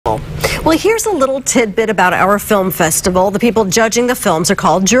Well, here's a little tidbit about our film festival. The people judging the films are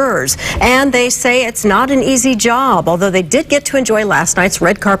called jurors, and they say it's not an easy job, although they did get to enjoy last night's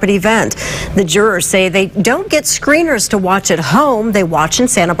red carpet event. The jurors say they don't get screeners to watch at home, they watch in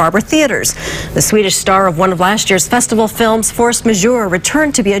Santa Barbara theaters. The Swedish star of one of last year's festival films, Force Majeure,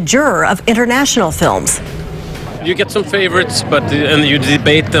 returned to be a juror of international films. You get some favorites, and you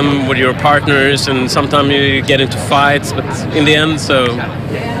debate them with your partners, and sometimes you get into fights, but in the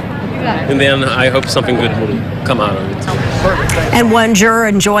end, I hope something good will come out of it. And one juror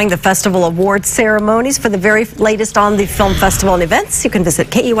enjoying the festival award ceremonies. For the very latest on the film festival and events, you can visit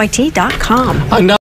KEYT.com.